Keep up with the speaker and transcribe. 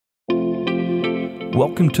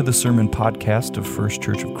Welcome to the Sermon Podcast of First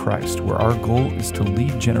Church of Christ, where our goal is to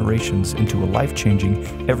lead generations into a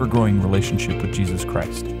life-changing, ever-growing relationship with Jesus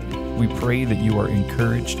Christ. We pray that you are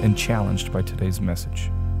encouraged and challenged by today's message.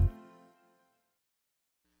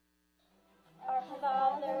 Our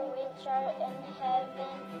Father, which art in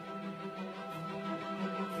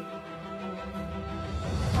heaven,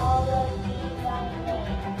 hallowed be thy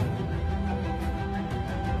name.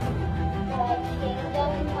 Thy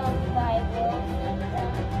kingdom come, thy will be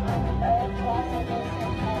done on earth as it is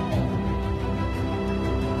in heaven.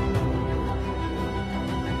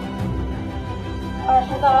 Our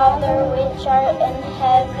Father, which art in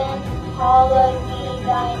heaven, hallowed be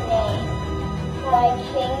thy name. Thy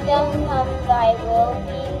kingdom come, thy will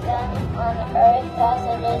be done on earth as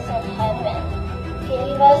it is in heaven.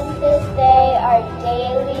 Give us this day our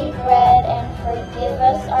daily bread, and forgive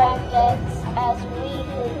us our debts as we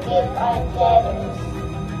forgive our debtors.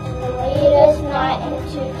 And lead us not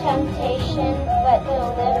into temptation, but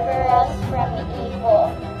deliver us from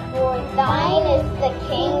evil. For thine is the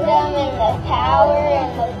kingdom and the power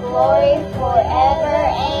and the glory forever.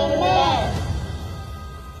 Amen.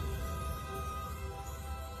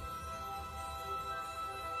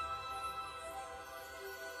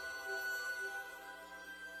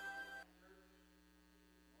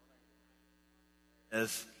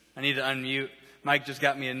 I need to unmute. Mike just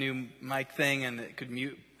got me a new mic thing and it could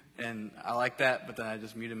mute, and I like that, but then I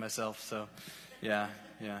just muted myself, so yeah,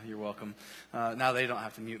 you're welcome. Now they don't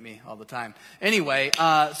have to mute me all the time. Anyway,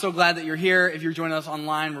 so glad that you're here. If you're joining us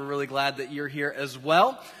online, we're really glad that you're here as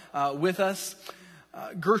well with us.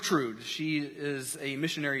 Gertrude, she is a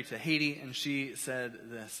missionary to Haiti, and she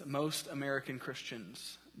said this: most American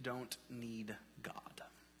Christians don't need God.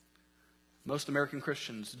 Most American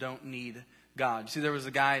Christians don't need God. See, there was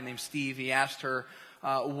a guy named Steve. He asked her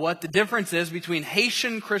what the difference is between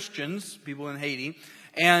Haitian Christians, people in Haiti,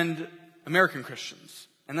 and American Christians.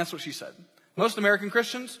 And that's what she said. Most American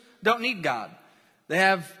Christians don't need God. They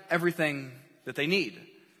have everything that they need.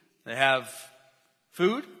 They have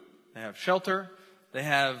food, they have shelter, they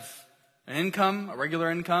have an income, a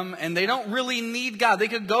regular income, and they don't really need God. They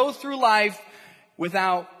could go through life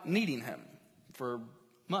without needing Him for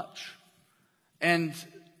much. And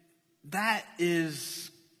that is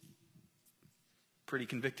pretty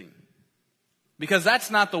convicting, because that's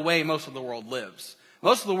not the way most of the world lives.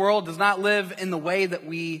 Most of the world does not live in the way that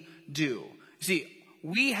we do. You see,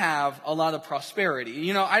 we have a lot of prosperity.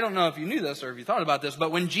 You know, I don't know if you knew this or if you thought about this, but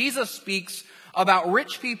when Jesus speaks about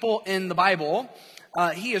rich people in the Bible,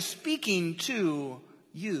 He is speaking to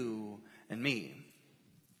you and me.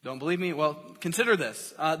 Don't believe me? Well, consider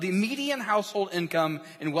this. The median household income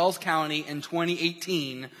in Wells County in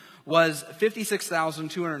 2018 was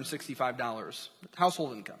 $56,265.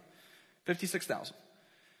 Household income. $56,000.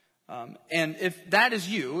 And if that is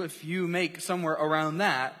you, if you make somewhere around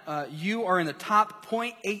that, you are in the top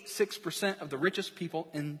 0.86% of the richest people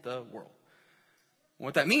in the world.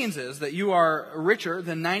 What that means is that you are richer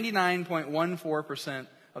than 99.14%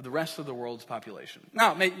 of the rest of the world's population.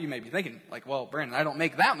 Now, you may be thinking, like, well, Brandon, I don't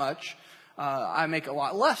make that much. I make a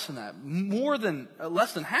lot less than that.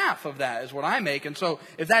 Less than half of that is what I make. And so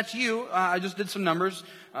if that's you, I just did some numbers.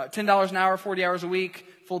 $10 an hour, 40 hours a week,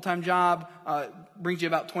 full-time job, brings you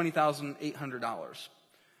about $20,800.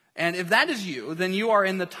 And if that is you, then you are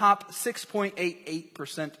in the top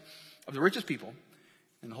 6.88% of the richest people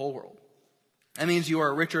in the whole world. That means you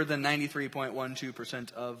are richer than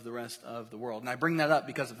 93.12% of the rest of the world. And I bring that up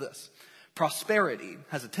because of this. Prosperity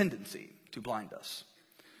has a tendency to blind us.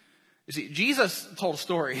 You see, Jesus told a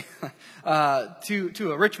story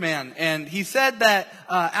to a rich man, and he said that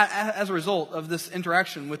as a result of this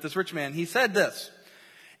interaction with this rich man, he said this: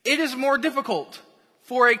 it is more difficult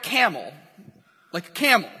for a camel, like a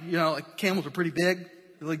camel, you know, like camels are pretty big,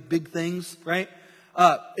 they're like big things, right?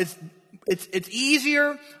 It's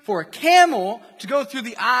easier for a camel to go through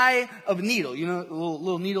the eye of a needle. You know, the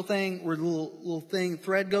little needle thing where the little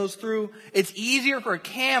thread goes through. It's easier for a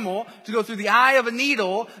camel to go through the eye of a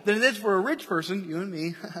needle than it is for a rich person, you and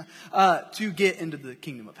me, to get into the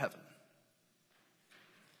kingdom of heaven.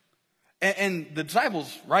 And the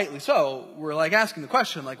disciples, rightly so, were like asking the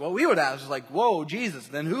question, like what we would ask is like, whoa, Jesus,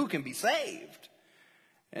 then who can be saved?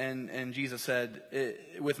 And Jesus said,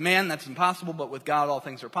 with man that's impossible, but with God all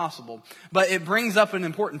things are possible. But it brings up an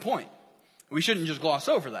important point. We shouldn't just gloss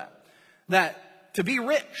over that. That to be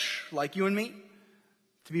rich, like you and me,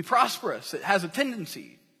 to be prosperous, it has a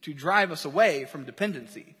tendency to drive us away from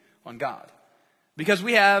dependency on God. Because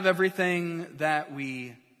we have everything that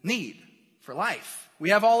we need. for life. We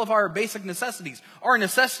have all of our basic necessities. Our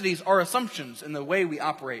necessities are assumptions in the way we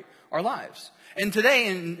operate our lives. And today,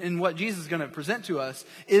 in what Jesus is going to present to us,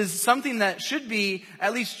 is something that should be,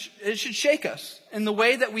 at least, it should shake us in the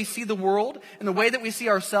way that we see the world, in the way that we see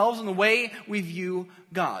ourselves, in the way we view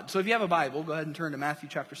God. So if you have a Bible, go ahead and turn to Matthew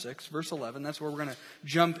chapter 6, verse 11. That's where we're going to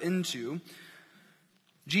jump into.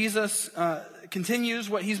 Jesus continues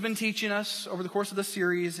what he's been teaching us over the course of this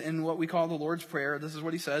series in what we call the Lord's Prayer. This is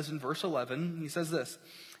what he says in verse 11. He says this: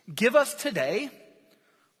 "Give us today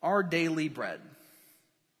our daily bread."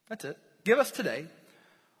 That's it. Give us today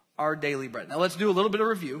our daily bread. Now let's do a little bit of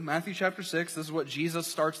review. Matthew chapter 6, this is what Jesus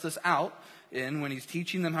starts this out in when he's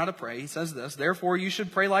teaching them how to pray. He says this: "Therefore you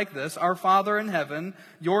should pray like this: Our Father in heaven,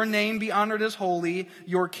 your name be honored as holy,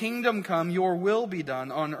 your kingdom come, your will be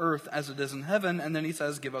done on earth as it is in heaven." And then he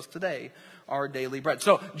says, "Give us today our daily bread."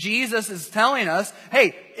 So Jesus is telling us,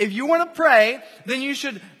 hey, if you want to pray, then you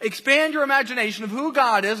should expand your imagination of who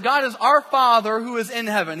God is. God is our Father who is in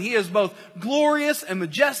heaven. He is both glorious and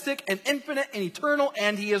majestic and infinite and eternal,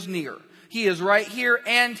 and he is near. He is right here,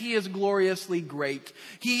 and he is gloriously great.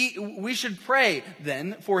 We should pray,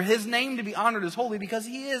 then, for his name to be honored as holy because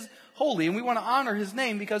he is holy. And we want to honor his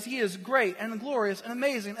name because he is great and glorious and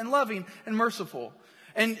amazing and loving and merciful.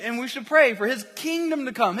 And we should pray for his kingdom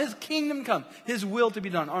to come, his will to be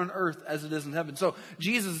done on earth as it is in heaven. So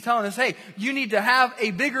Jesus is telling us, hey, you need to have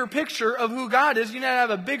a bigger picture of who God is. You need to have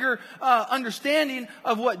a bigger understanding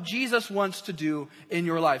of what Jesus wants to do in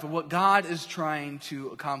your life, of what God is trying to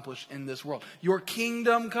accomplish in this world. Your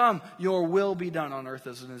kingdom come, your will be done on earth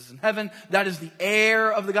as it is in heaven. That is the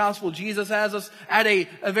air of the gospel. Jesus has us at a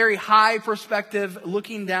very high perspective,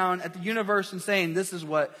 looking down at the universe and saying, this is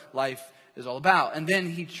what life is all about. And then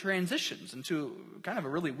he transitions into kind of a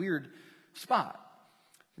really weird spot.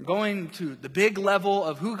 Going to the big level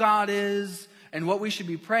of who God is and what we should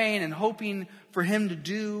be praying and hoping for him to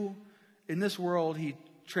do in this world, he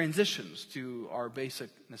transitions to our basic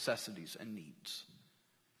necessities and needs.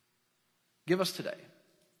 Give us today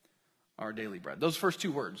our daily bread. Those first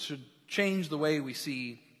two words should change the way we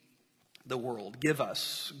see the world. Give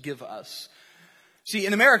us, give us. See,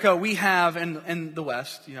 in America, we have, and the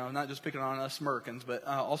West, not just picking on us Americans, but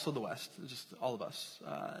also the West, just all of us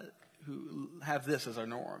who have this as our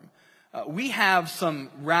norm. We have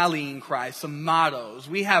some rallying cries, some mottos.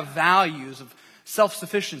 We have values of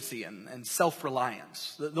self-sufficiency and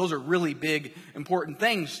self-reliance. Those are really big, important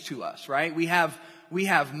things to us, right? We have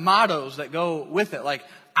mottos that go with it, like,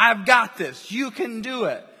 I've got this, you can do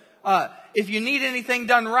it. If you need anything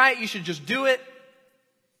done right, you should just do it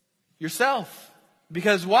yourself.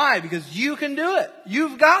 Because why? Because you can do it.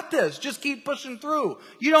 You've got this. Just keep pushing through.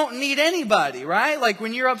 You don't need anybody, right? Like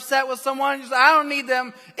when you're upset with someone, you say, I don't need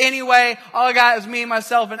them anyway. All I got is me,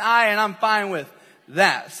 myself, and I'm fine with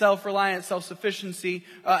that. Self-reliance, self-sufficiency.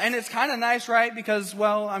 And it's kind of nice, right? Because,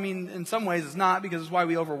 in some ways it's not, because it's why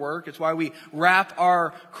we overwork. It's why we wrap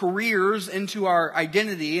our careers into our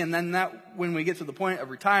identity. And then when we get to the point of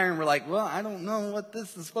retiring, we're like, well, I don't know what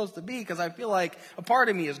this is supposed to be because I feel like a part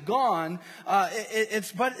of me is gone. But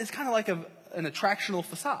it's kind of like an attractional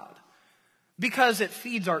facade because it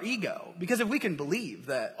feeds our ego. Because if we can believe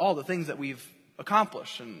that all the things that we've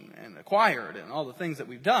accomplished and acquired and all the things that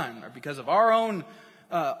we've done are because of our own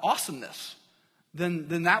awesomeness,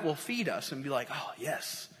 then that will feed us and be like, oh,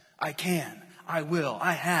 yes, I can, I will,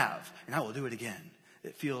 I have, and I will do it again.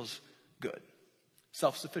 It feels good.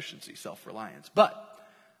 Self-sufficiency, self-reliance. But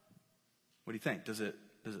what do you think? Does it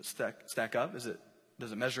stack up? Does it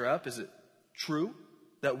measure up? Is it true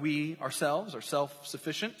that we ourselves are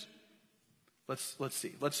self-sufficient? Let's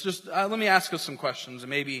see. Let me ask us some questions, and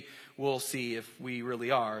maybe we'll see if we really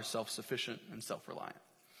are self-sufficient and self-reliant.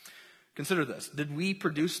 Consider this. Did we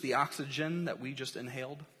produce the oxygen that we just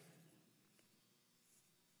inhaled?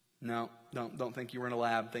 No, don't think you were in a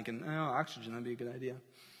lab thinking, oxygen, that'd be a good idea.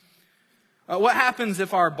 What happens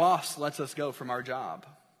if our boss lets us go from our job?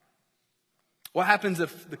 What happens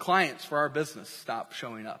if the clients for our business stop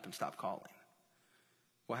showing up and stop calling?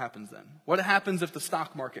 What happens then? What happens if the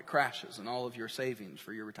stock market crashes and all of your savings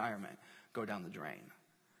for your retirement go down the drain?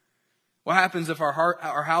 What happens if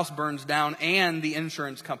our house burns down and the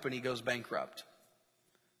insurance company goes bankrupt?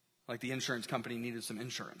 Like the insurance company needed some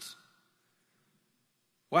insurance.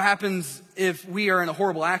 What happens if we are in a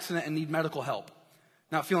horrible accident and need medical help?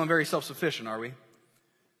 Not feeling very self-sufficient, are we?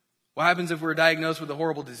 What happens if we're diagnosed with a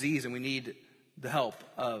horrible disease and we need the help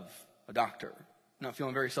of a doctor? Not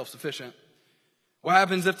feeling very self-sufficient. What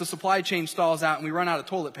happens if the supply chain stalls out and we run out of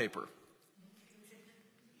toilet paper?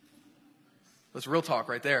 That's real talk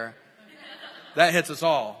right there. That hits us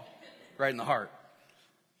all right in the heart.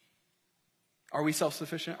 Are we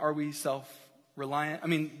self-sufficient? Are we self-reliant? reliant. I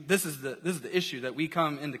mean, this is the issue that we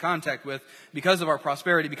come into contact with because of our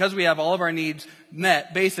prosperity, because we have all of our needs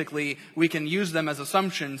met. Basically, we can use them as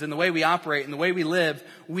assumptions in the way we operate and the way we live.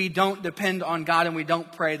 We don't depend on God, and we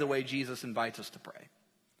don't pray the way Jesus invites us to pray.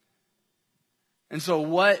 And so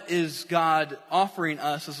what is God offering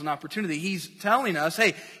us as an opportunity? He's telling us,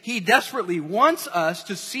 hey, He desperately wants us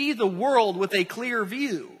to see the world with a clear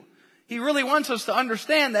view. He really wants us to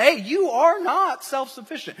understand that, hey, you are not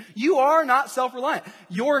self-sufficient. You are not self-reliant.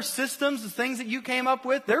 Your systems, the things that you came up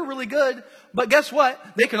with, they're really good. But guess what?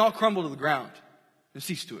 They can all crumble to the ground and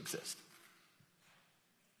cease to exist.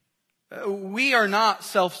 We are not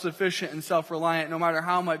self-sufficient and self-reliant no matter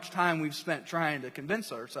how much time we've spent trying to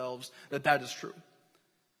convince ourselves that that is true.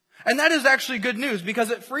 And that is actually good news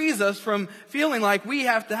because it frees us from feeling like we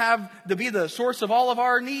have to be the source of all of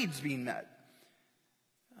our needs being met.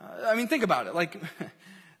 I mean, think about it. Like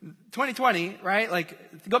 2020, right?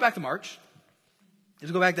 Like, go back to March.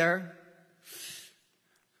 Just go back there.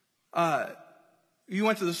 You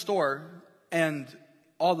went to the store and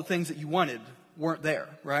all the things that you wanted weren't there,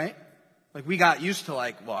 right? Like, we got used to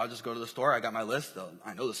like, well, I'll just go to the store. I got my list.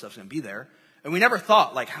 I know this stuff's going to be there. And we never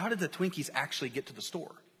thought, like, how did the Twinkies actually get to the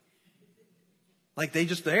store? Like, they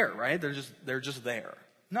just there, right? They're just there.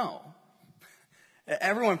 No.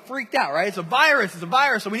 Everyone freaked out, right? It's a virus,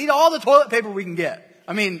 so we need all the toilet paper we can get.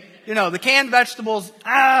 I mean, the canned vegetables,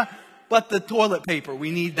 but the toilet paper,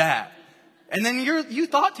 we need that. And then you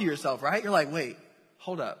thought to yourself, right? You're like, wait,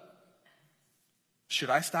 hold up. Should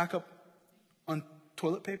I stock up on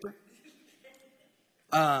toilet paper?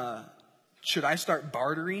 Should I start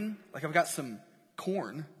bartering? Like, I've got some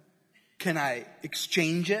corn. Can I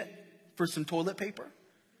exchange it for some toilet paper?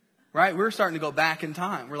 Right? We're starting to go back in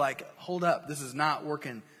time. We're like, hold up, this is not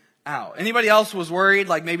working out. Anybody else was worried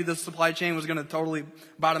like maybe the supply chain was going to totally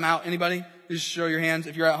bottom out? Anybody? Just show your hands.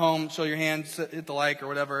 If you're at home, show your hands, hit the like or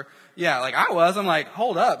whatever. Yeah, like I was. I'm like,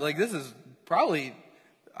 hold up. Like, this is probably,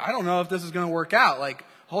 I don't know if this is going to work out. Like,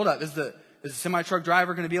 hold up. Is the semi-truck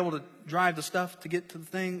driver going to be able to drive the stuff to get to the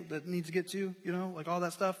thing that needs to get to? Like all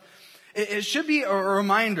that stuff. It should be a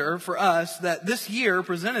reminder for us that this year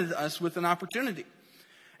presented us with an opportunity.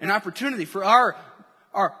 An opportunity for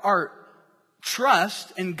our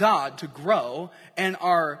trust in God to grow and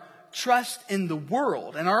our trust in the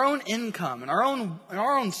world and our own income and our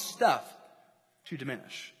own stuff to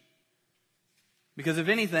diminish. Because if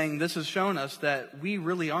anything, this has shown us that we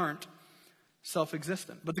really aren't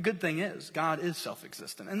self-existent. But the good thing is, God is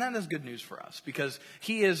self-existent. And that is good news for us because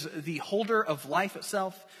He is the holder of life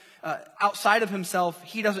itself. Outside of Himself,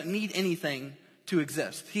 He doesn't need anything to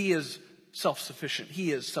exist. He is self-sufficient.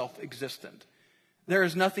 He is self-existent. There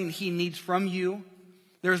is nothing He needs from you.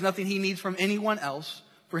 There is nothing He needs from anyone else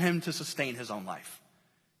for Him to sustain His own life.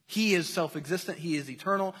 He is self-existent. He is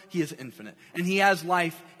eternal. He is infinite. And He has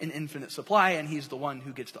life in infinite supply, and He's the one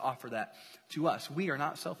who gets to offer that to us. We are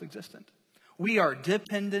not self-existent. We are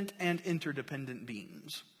dependent and interdependent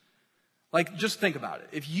beings. Like, just think about it.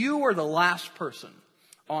 If you were the last person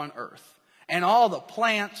on earth and all the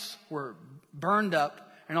plants were burned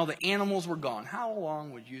up and all the animals were gone, how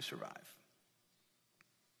long would you survive?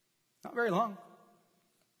 Not very long.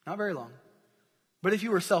 Not very long. But if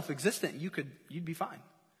you were self-existent, you'd be fine.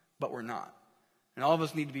 But we're not. And all of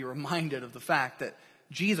us need to be reminded of the fact that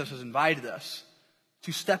Jesus has invited us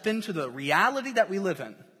to step into the reality that we live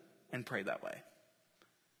in and pray that way.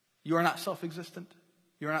 You are not self-existent.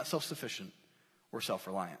 You are not self-sufficient or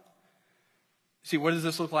self-reliant. See, what does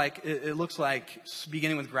this look like? It looks like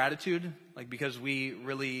beginning with gratitude, like because we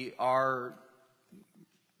really are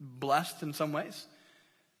blessed in some ways.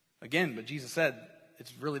 Again, but Jesus said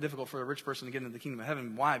it's really difficult for a rich person to get into the kingdom of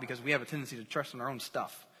heaven. Why? Because we have a tendency to trust in our own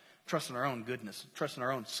stuff, trust in our own goodness, trust in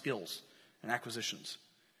our own skills and acquisitions.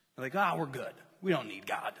 We're like, we're good. We don't need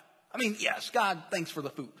God. I mean, yes, God, thanks for the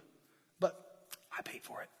food, but I paid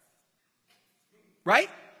for it. Right?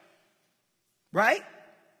 Right?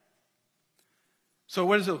 So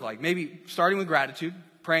what does it look like? Maybe starting with gratitude,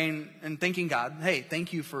 praying and thanking God. Hey,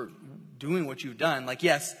 thank you for doing what you've done. Like,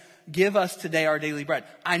 yes, give us today our daily bread.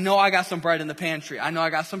 I know I got some bread in the pantry. I know I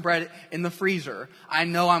got some bread in the freezer. I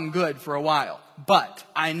know I'm good for a while. But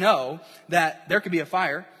I know that there could be a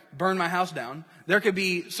fire, burn my house down. There could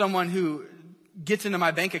be someone who gets into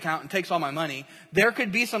my bank account and takes all my money. There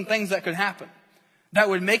could be some things that could happen that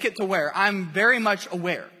would make it to where I'm very much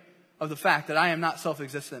aware of the fact that I am not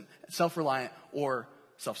self-existent, self-reliant, or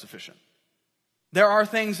self-sufficient. There are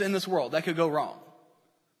things in this world that could go wrong.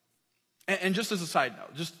 And just as a side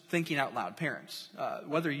note, just thinking out loud, parents,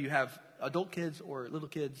 whether you have adult kids or little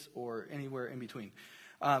kids or anywhere in between,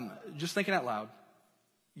 just thinking out loud,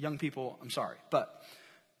 young people, I'm sorry, but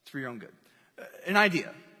it's for your own good. an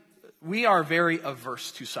idea. We are very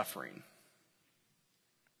averse to suffering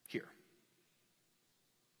here.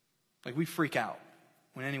 Like, we freak out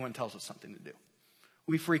when anyone tells us something to do.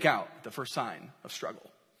 We freak out at the first sign of struggle.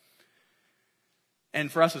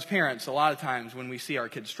 And for us as parents, a lot of times when we see our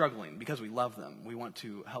kids struggling, because we love them, we want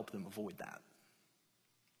to help them avoid that.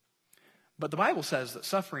 But the Bible says that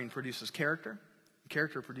suffering produces character, and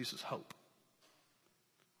character produces hope.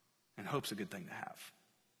 And hope's a good thing to have.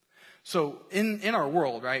 So in our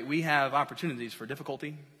world, right, we have opportunities for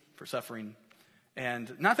difficulty, for suffering.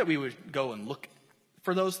 And not that we would go and look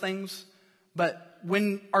for those things, but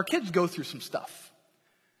when our kids go through some stuff,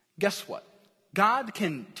 guess what? God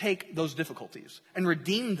can take those difficulties and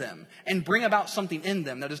redeem them and bring about something in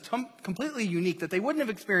them that is completely unique that they wouldn't have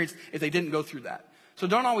experienced if they didn't go through that. So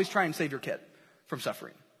don't always try and save your kid from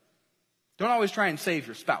suffering. Don't always try and save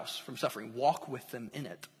your spouse from suffering. Walk with them in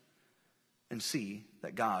it and see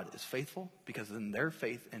that God is faithful, because then their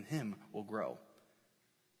faith in him will grow.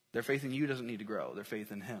 Their faith in you doesn't need to grow. Their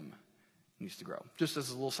faith in him needs to grow. Just as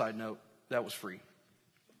a little side note, that was free.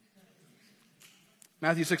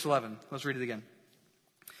 Matthew 6:11. Let's read it again.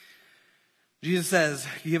 Jesus says,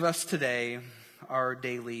 give us today our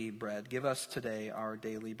daily bread. Give us today our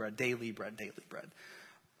daily bread. Daily bread, daily bread.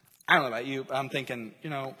 I don't know about you, but I'm thinking,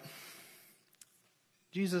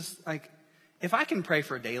 Jesus, like, if I can pray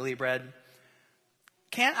for daily bread,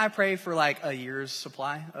 can't I pray for like a year's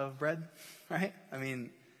supply of bread? Right? I mean,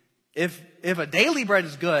 if a daily bread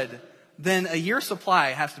is good, then a year's supply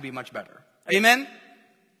has to be much better. Amen?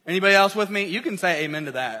 Anybody else with me? You can say amen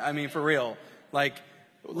to that. I mean, for real. Like,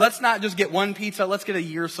 let's not just get one pizza. Let's get a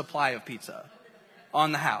year's supply of pizza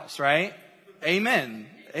on the house, right? Amen.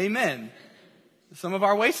 Amen. Some of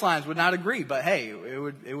our waistlines would not agree, but hey,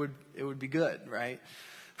 it would be good, right?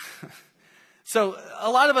 So a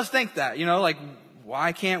lot of us think that, like,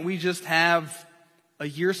 why can't we just have a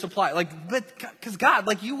year's supply? Like, because God,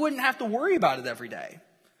 like, you wouldn't have to worry about it every day.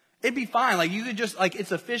 It'd be fine. Like, you could just, like,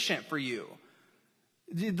 it's efficient for you.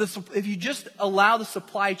 If you just allow the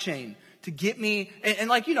supply chain to get me,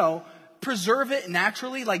 and preserve it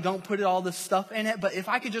naturally, like, don't put all this stuff in it. But if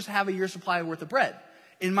I could just have a year's supply worth of bread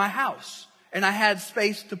in my house, and I had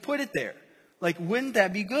space to put it there, like, wouldn't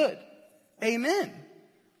that be good? Amen.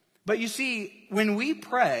 But you see, when we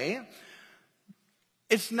pray,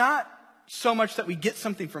 it's not so much that we get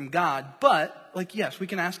something from God, but, like, yes, we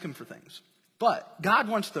can ask him for things. But God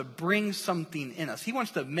wants to bring something in us. He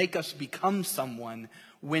wants to make us become someone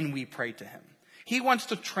when we pray to him. He wants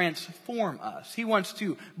to transform us. He wants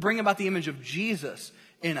to bring about the image of Jesus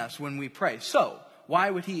in us when we pray. So, why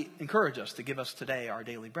would he encourage us to give us today our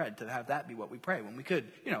daily bread, to have that be what we pray when we could?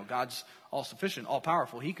 God's all-sufficient,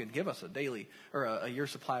 all-powerful. He could give us a daily or a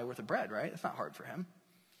year's supply worth of bread, right? It's not hard for him.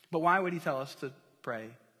 But why would he tell us to pray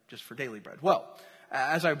just for daily bread? Well,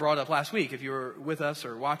 as I brought up last week, if you were with us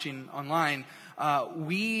or watching online,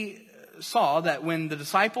 we saw that when the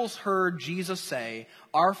disciples heard Jesus say,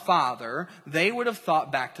 "Our Father," they would have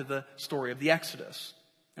thought back to the story of the Exodus.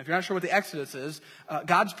 If you're not sure what the Exodus is,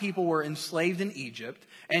 God's people were enslaved in Egypt,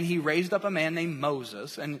 and he raised up a man named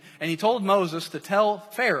Moses, and he told Moses to tell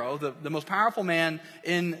Pharaoh, the most powerful man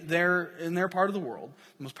in their part of the world,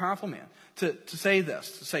 the most powerful man, to say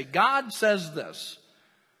this, to say, God says this,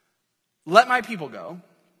 "Let my people go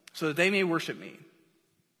so that they may worship me.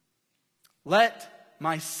 Let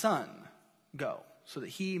my son go so that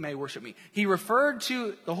he may worship me." He referred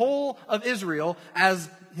to the whole of Israel as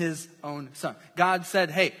his own son. God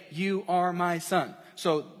said, "Hey, you are my son."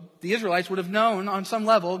 So the Israelites would have known on some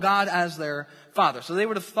level God as their father. So they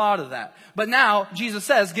would have thought of that. But now Jesus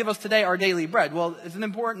says, "Give us today our daily bread." Well, it's an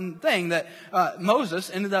important thing that Moses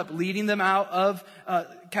ended up leading them out of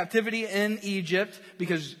captivity in Egypt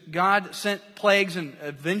because God sent plagues, and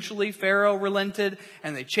eventually Pharaoh relented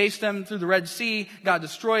and they chased them through the Red Sea. God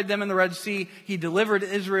destroyed them in the Red Sea. He delivered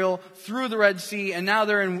Israel through the Red Sea, and now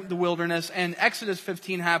they're in the wilderness, and Exodus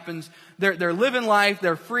 15 happens. They're living life.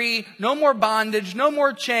 They're free. No more bondage. No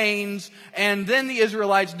more chains. And then the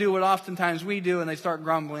Israelites do what oftentimes we do, and they start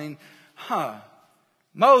grumbling.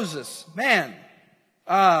 Moses, man,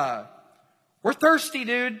 we're thirsty,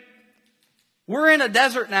 dude. We're in a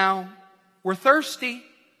desert now. We're thirsty.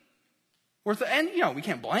 And we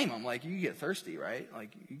can't blame them. Like, you get thirsty, right?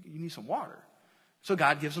 Like, you need some water. So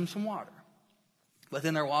God gives them some water. But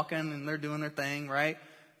then they're walking and they're doing their thing, right?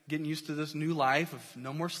 Getting used to this new life of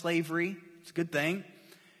no more slavery. It's a good thing.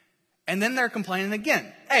 And then they're complaining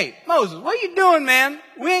again. Hey, Moses, what are you doing, man?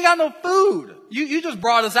 We ain't got no food. You just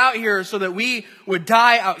brought us out here so that we would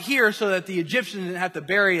die out here so that the Egyptians didn't have to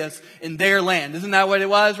bury us in their land. Isn't that what it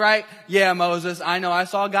was, right? Yeah, Moses, I know. I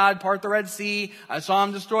saw God part the Red Sea. I saw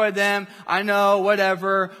him destroy them. I know,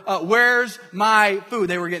 whatever. Where's my food?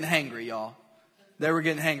 They were getting hangry, y'all. They were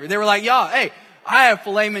getting hangry. They were like, y'all, hey, I have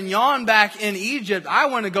filet mignon back in Egypt. I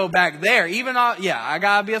want to go back there. Even though, I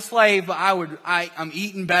gotta be a slave, but I'm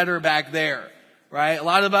eating better back there. Right? A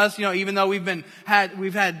lot of us, even though we've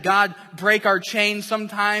had God break our chains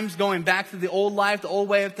sometimes, going back to the old life, the old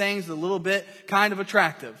way of things, a little bit kind of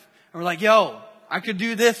attractive. And we're like, I could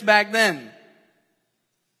do this back then.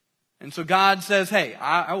 And so God says, hey,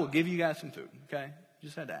 I will give you guys some food. Okay? You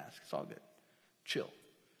just had to ask. It's all good. Chill.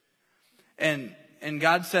 And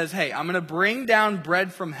God says, hey, I'm going to bring down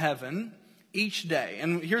bread from heaven each day.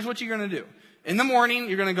 And here's what you're going to do. In the morning,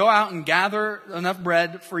 you're going to go out and gather enough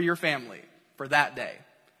bread for your family for that day.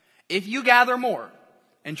 If you gather more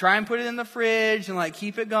and try and put it in the fridge and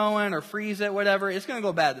keep it going or freeze it, whatever, it's going to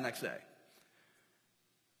go bad the next day.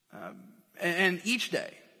 And each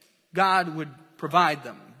day, God would provide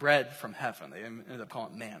them bread from heaven. They ended up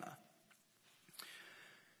calling it manna.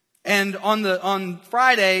 And on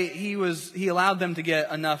Friday, he allowed them to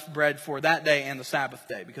get enough bread for that day and the Sabbath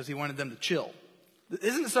day because he wanted them to chill.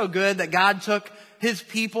 Isn't it so good that God took his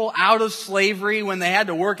people out of slavery when they had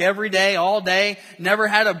to work every day, all day, never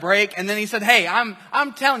had a break, and then he said, hey,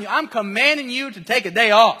 I'm telling you, I'm commanding you to take a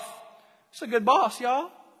day off. It's a good boss,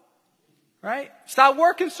 y'all. Right? Stop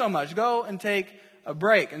working so much. Go and take a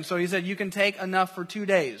break. And so he said, you can take enough for 2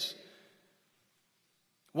 days.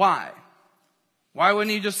 Why? Why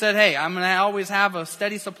wouldn't he just said, hey, I'm going to always have a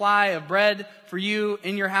steady supply of bread for you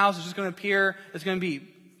in your house. It's just going to appear. It's going to be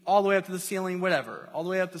all the way up to the ceiling, whatever. All the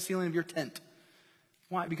way up to the ceiling of your tent.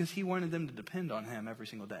 Why? Because he wanted them to depend on him every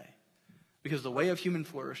single day. Because the way of human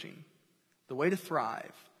flourishing, the way to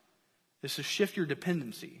thrive, is to shift your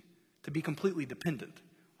dependency to be completely dependent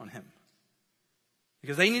on him.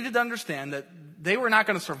 Because they needed to understand that they were not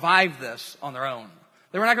going to survive this on their own.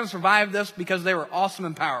 They were not going to survive this because they were awesome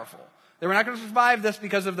and powerful. They were not going to survive this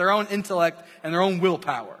because of their own intellect and their own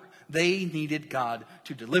willpower. They needed God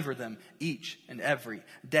to deliver them each and every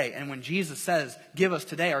day. And when Jesus says, give us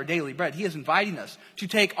today our daily bread, he is inviting us to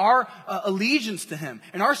take our allegiance to him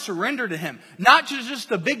and our surrender to him. Not just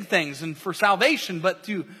the big things and for salvation, but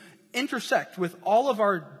to intersect with all of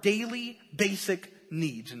our daily basic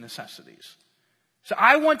needs and necessities. So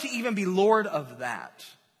I want to even be Lord of that.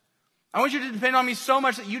 I want you to depend on me so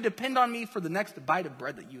much that you depend on me for the next bite of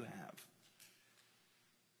bread that you have.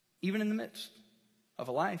 Even in the midst of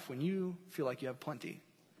a life when you feel like you have plenty.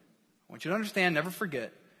 I want you to understand, never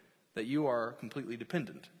forget, that you are completely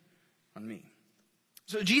dependent on me.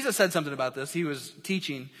 So Jesus said something about this. He was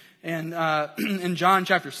teaching, and in John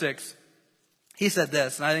chapter 6, he said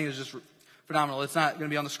this, and I think it's just phenomenal. It's not going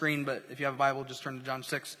to be on the screen, but if you have a Bible, just turn to John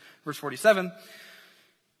 6, verse 47.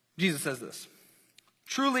 Jesus says this,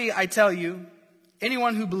 truly I tell you,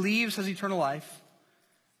 anyone who believes has eternal life.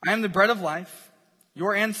 I am the bread of life.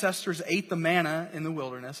 Your ancestors ate the manna in the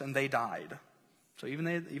wilderness and they died. So even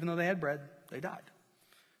though they had bread, they died.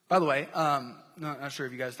 By the way, not sure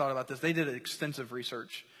if you guys thought about this. They did extensive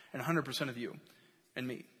research and 100% of you and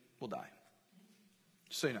me will die.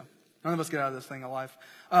 Just so you know. None of us get out of this thing alive.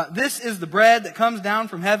 This is the bread that comes down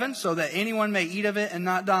from heaven so that anyone may eat of it and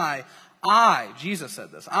not die. Jesus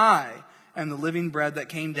said this, I am the living bread that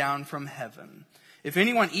came down from heaven. If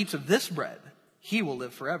anyone eats of this bread, he will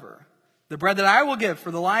live forever. The bread that I will give for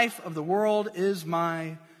the life of the world is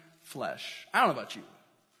my flesh. I don't know about you,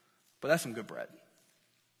 but that's some good bread.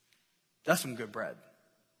 That's some good bread.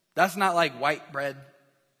 That's not like white bread,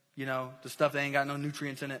 the stuff that ain't got no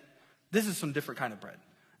nutrients in it. This is some different kind of bread.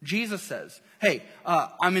 Jesus says, hey,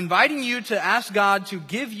 I'm inviting you to ask God to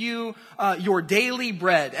give you your daily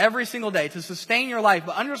bread every single day to sustain your life.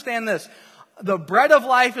 But understand this, the bread of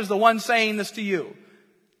life is the one saying this to you.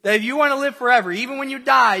 That if you want to live forever, even when you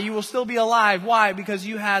die, you will still be alive. Why? Because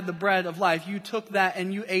you had the bread of life. You took that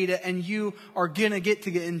and you ate it and you are going to get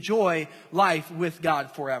to enjoy life with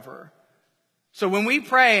God forever. So when we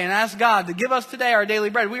pray and ask God to give us today our daily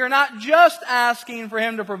bread, we are not just asking for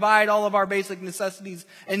him to provide all of our basic necessities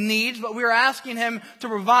and needs, but we are asking him to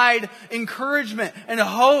provide encouragement and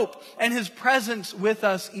hope and his presence with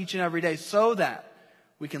us each and every day so that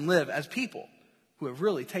we can live as people who have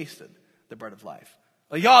really tasted the bread of life.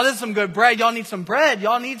 Like, y'all, this is some good bread. Y'all need some bread.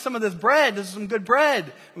 Y'all need some of this bread. This is some good bread.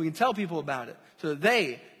 And we can tell people about it so that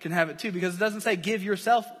they can have it too. Because it doesn't say give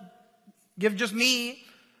yourself, give just me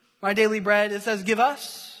my daily bread. It says give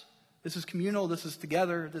us. This is communal. This is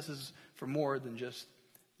together. This is for more than just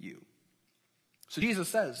you. So Jesus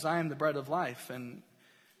says, I am the bread of life. And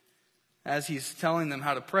as he's telling them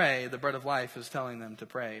how to pray, the bread of life is telling them to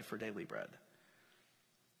pray for daily bread.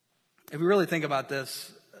 If we really think about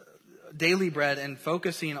this, daily bread and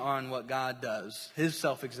focusing on what God does, his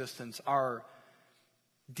self-existence, our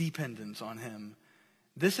dependence on him,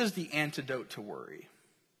 this is the antidote to worry.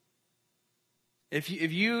 If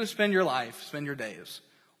you spend your life, spend your days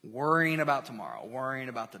worrying about tomorrow, worrying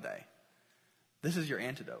about the day, this is your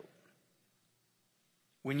antidote.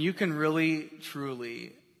 When you can really,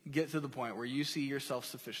 truly get to the point where you see your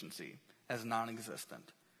self-sufficiency as non-existent,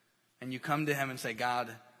 and you come to him and say, God,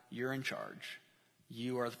 you're in charge.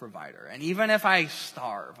 You are the provider. And even if I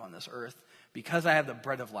starve on this earth, because I have the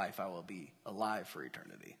bread of life, I will be alive for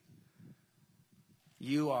eternity.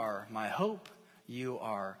 You are my hope. You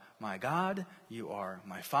are my God. You are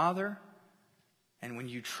my Father. And when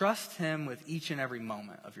you trust him with each and every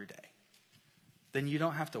moment of your day, then you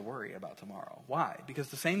don't have to worry about tomorrow. Why? Because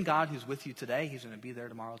the same God who's with you today, he's going to be there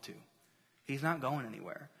tomorrow too. He's not going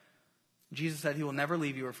anywhere. Jesus said he will never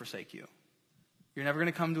leave you or forsake you. You're never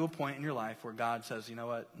going to come to a point in your life where God says, you know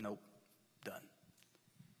what? Nope, done.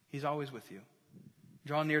 He's always with you.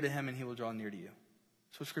 Draw near to him and he will draw near to you.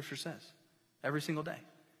 That's what Scripture says every single day.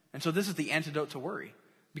 And so this is the antidote to worry.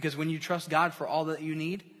 Because when you trust God for all that you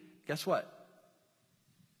need, guess what?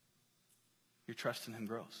 Your trust in him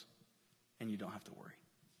grows. And you don't have to worry.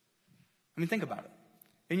 I mean, think about it.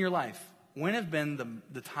 In your life, when have been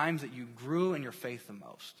the times that you grew in your faith the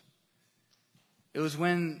most? It was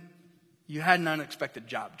when you had an unexpected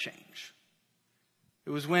job change. It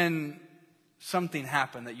was when something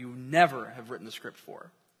happened that you never have written the script for.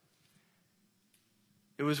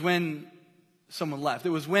 It was when someone left. It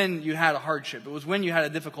was when you had a hardship. It was when you had a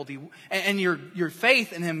difficulty. And your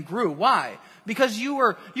faith in him grew. Why? Because you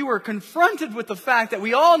were confronted with the fact that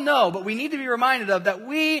we all know, but we need to be reminded of, that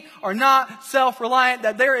we are not self-reliant,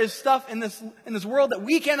 that there is stuff in this world that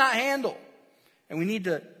we cannot handle. And we need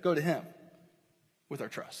to go to him with our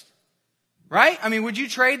trust. Right? I mean, would you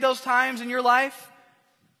trade those times in your life?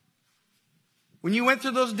 When you went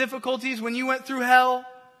through those difficulties, when you went through hell,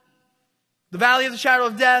 the valley of the shadow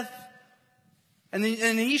of death, and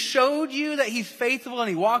he showed you that he's faithful and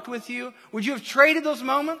he walked with you, would you have traded those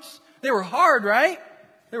moments? They were hard, right?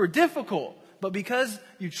 They were difficult. But because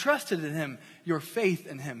you trusted in him, your faith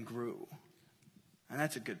in him grew. And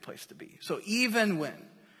that's a good place to be. So even when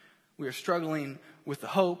we are struggling with the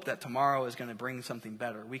hope that tomorrow is going to bring something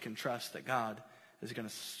better, we can trust that God is going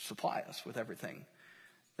to supply us with everything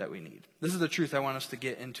that we need. This is the truth I want us to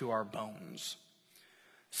get into our bones.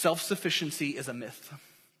 Self-sufficiency is a myth.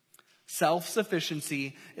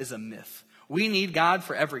 Self-sufficiency is a myth. We need God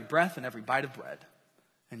for every breath and every bite of bread.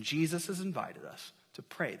 And Jesus has invited us to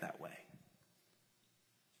pray that way.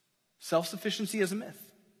 Self-sufficiency is a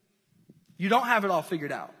myth. You don't have it all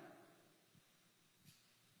figured out.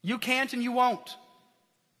 You can't and you won't.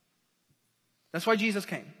 That's why Jesus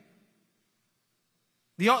came.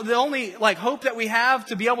 The only hope that we have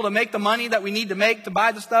to be able to make the money that we need to make to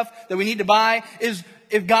buy the stuff that we need to buy is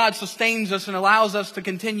if God sustains us and allows us to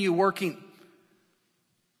continue working.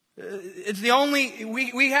 It's the only,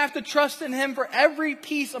 we have to trust in him for every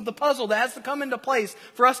piece of the puzzle that has to come into place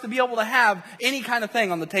for us to be able to have any kind of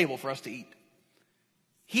thing on the table for us to eat.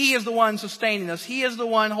 He is the one sustaining us. He is the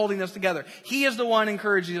one holding us together. He is the one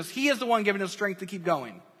encouraging us. He is the one giving us strength to keep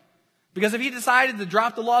going. Because if he decided to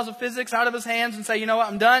drop the laws of physics out of his hands and say, you know what,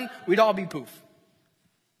 I'm done, we'd all be poof.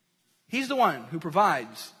 He's the one who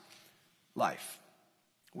provides life.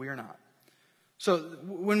 We are not. So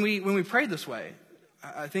when we pray this way,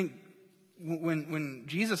 I think when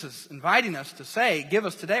Jesus is inviting us to say, give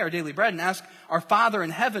us today our daily bread, and ask our Father in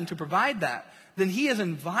heaven to provide that, then he is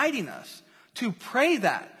inviting us to pray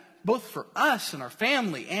that both for us and our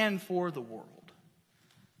family and for the world.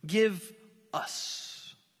 Give us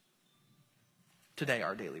today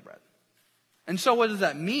our daily bread. And so what does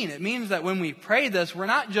that mean? It means that when we pray this, we're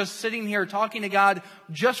not just sitting here talking to God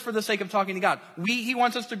just for the sake of talking to God. He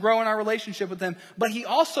wants us to grow in our relationship with him, but he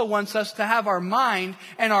also wants us to have our mind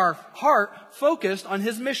and our heart focused on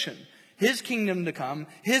his mission, his kingdom to come,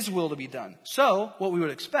 his will to be done. So what we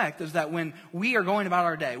would expect is that when we are going about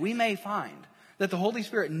our day, we may find that the Holy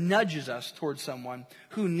Spirit nudges us towards someone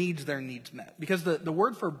who needs their needs met. Because the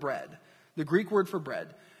word for bread, the Greek word for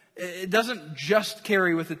bread, it doesn't just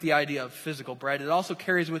carry with it the idea of physical bread. It also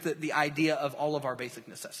carries with it the idea of all of our basic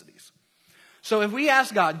necessities. So if we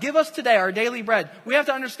ask God, give us today our daily bread, we have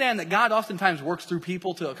to understand that God oftentimes works through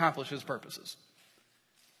people to accomplish his purposes.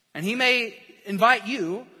 And he may invite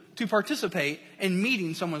you to participate in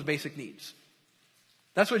meeting someone's basic needs.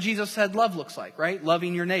 That's what Jesus said love looks like, right?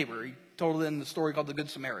 Loving your neighbor. He told it in the story called the Good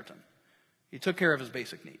Samaritan. He took care of his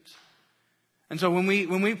basic needs. And so when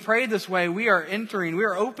we pray this way, we are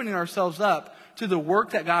opening ourselves up to the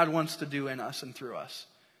work that God wants to do in us and through us.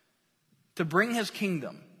 To bring his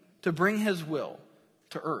kingdom, to bring his will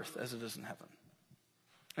to earth as it is in heaven.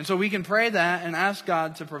 And so we can pray that and ask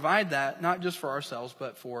God to provide that, not just for ourselves,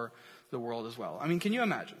 but for the world as well. I mean, can you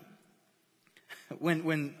imagine?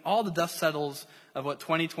 When all the dust settles of what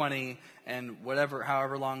 2020 and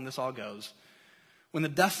however long this all goes, when the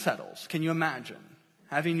dust settles, can you imagine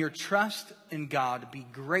having your trust in God be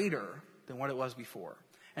greater than what it was before,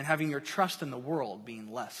 and having your trust in the world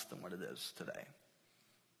being less than what it is today?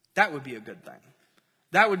 That would be a good thing.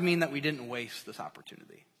 That would mean that we didn't waste this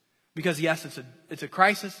opportunity. Because yes, it's a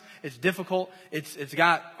crisis, it's difficult, it's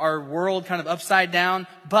got our world kind of upside down,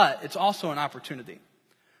 but it's also an opportunity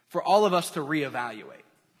for all of us to reevaluate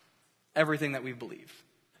everything that we believe.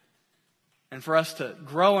 And for us to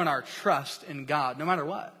grow in our trust in God, no matter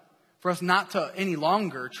what. For us not to any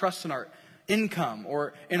longer trust in our income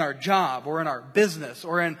or in our job or in our business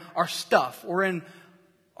or in our stuff or in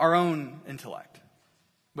our own intellect.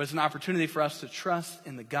 But it's an opportunity for us to trust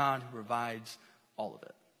in the God who provides all of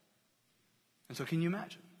it. And so can you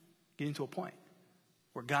imagine getting to a point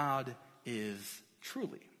where God is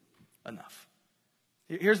truly enough?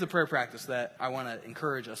 Here's the prayer practice that I want to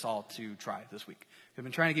encourage us all to try this week. I've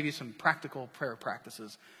been trying to give you some practical prayer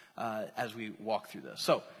practices as we walk through this.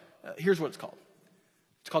 So here's what it's called.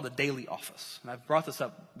 It's called the daily office. And I've brought this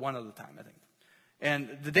up one other time, I think.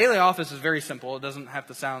 And the daily office is very simple. It doesn't have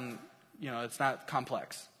to sound, it's not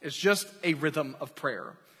complex. It's just a rhythm of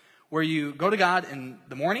prayer where you go to God in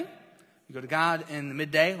the morning, you go to God in the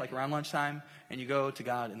midday, like around lunchtime, and you go to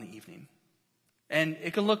God in the evening. And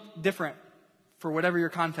it can look different for whatever your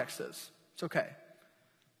context is. It's okay.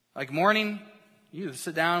 Like morning, you just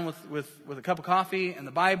sit down with a cup of coffee and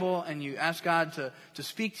the Bible, and you ask God to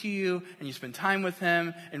speak to you, and you spend time with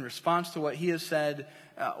him in response to what he has said,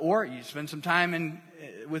 or you spend some time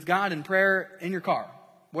with God in prayer in your car,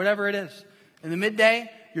 whatever it is. In the midday,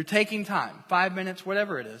 you're taking time, 5 minutes,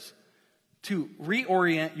 whatever it is, to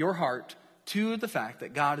reorient your heart to the fact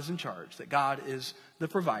that God is in charge, that God is the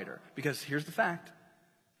provider. Because here's the fact.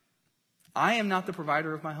 I am not the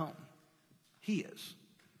provider of my home. He is.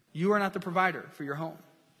 You are not the provider for your home.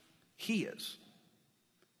 He is.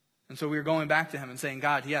 And so we are going back to him and saying,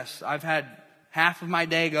 God, yes, I've had half of my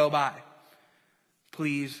day go by.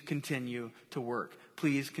 Please continue to work.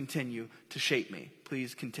 Please continue to shape me.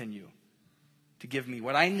 Please continue to give me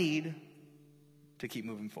what I need to keep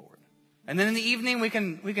moving forward. And then in the evening, we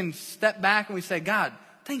can step back and we say, God,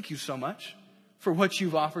 thank you so much for what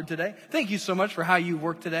you've offered today. Thank you so much for how you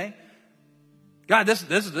worked today. God,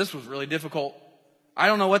 this was really difficult. I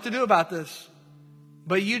don't know what to do about this,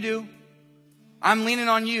 but you do. I'm leaning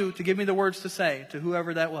on you to give me the words to say to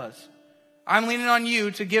whoever that was. I'm leaning on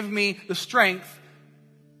you to give me the strength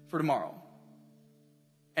for tomorrow.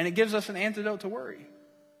 And it gives us an antidote to worry.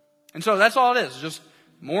 And so that's all it is. Just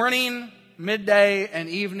morning, midday, and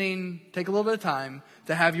evening. Take a little bit of time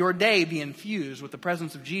to have your day be infused with the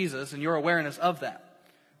presence of Jesus and your awareness of that.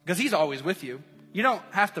 Because he's always with you. You don't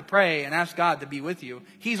have to pray and ask God to be with you.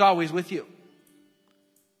 He's always with you.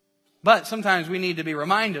 But sometimes we need to be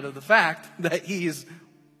reminded of the fact that he's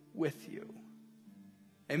with you.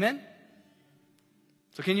 Amen?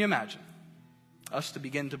 So can you imagine us to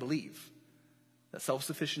begin to believe that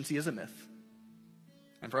self-sufficiency is a myth?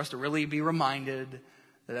 And for us to really be reminded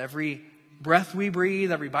that every breath we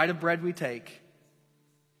breathe, every bite of bread we take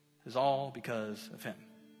is all because of him.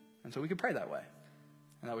 And so we can pray that way.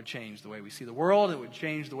 And that would change the way we see the world. It would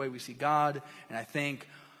change the way we see God. And I think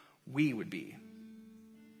we would be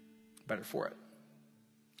better for it.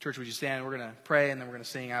 Church, would you stand? We're going to pray, and then we're going to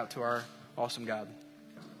sing out to our awesome God.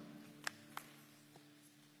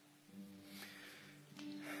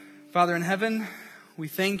 Father in heaven, we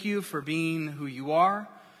thank you for being who you are.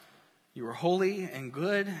 You are holy and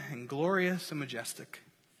good and glorious and majestic.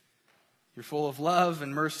 You're full of love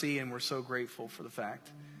and mercy, and we're so grateful for the fact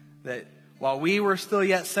that while we were still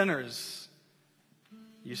yet sinners,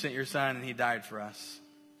 you sent your son and he died for us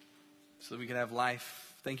so that we could have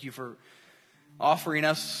life. Thank you for offering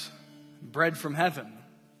us bread from heaven,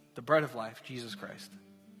 the bread of life, Jesus Christ.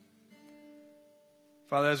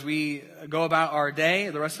 Father, as we go about our day,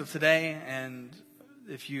 the rest of today, and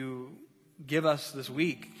if you give us this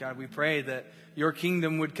week, God, we pray that your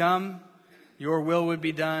kingdom would come, your will would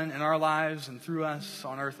be done in our lives and through us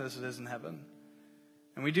on earth as it is in heaven.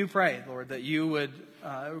 And we do pray, Lord, that you would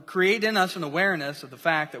create in us an awareness of the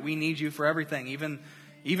fact that we need you for everything,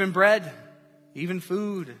 even bread, even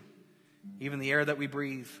food, even the air that we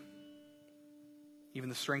breathe, even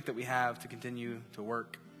the strength that we have to continue to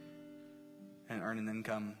work. and earn an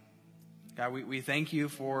income. God, we thank you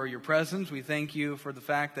for your presence. We thank you for the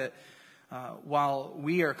fact that while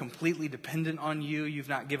we are completely dependent on you, you've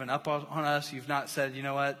not given up on us. You've not said, you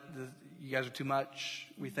know what, you guys are too much.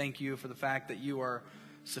 We thank you for the fact that you are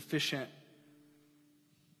sufficient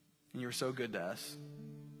and you're so good to us.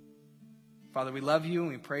 Father, we love you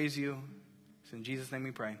and we praise you. It's in Jesus' name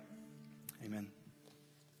we pray. Amen.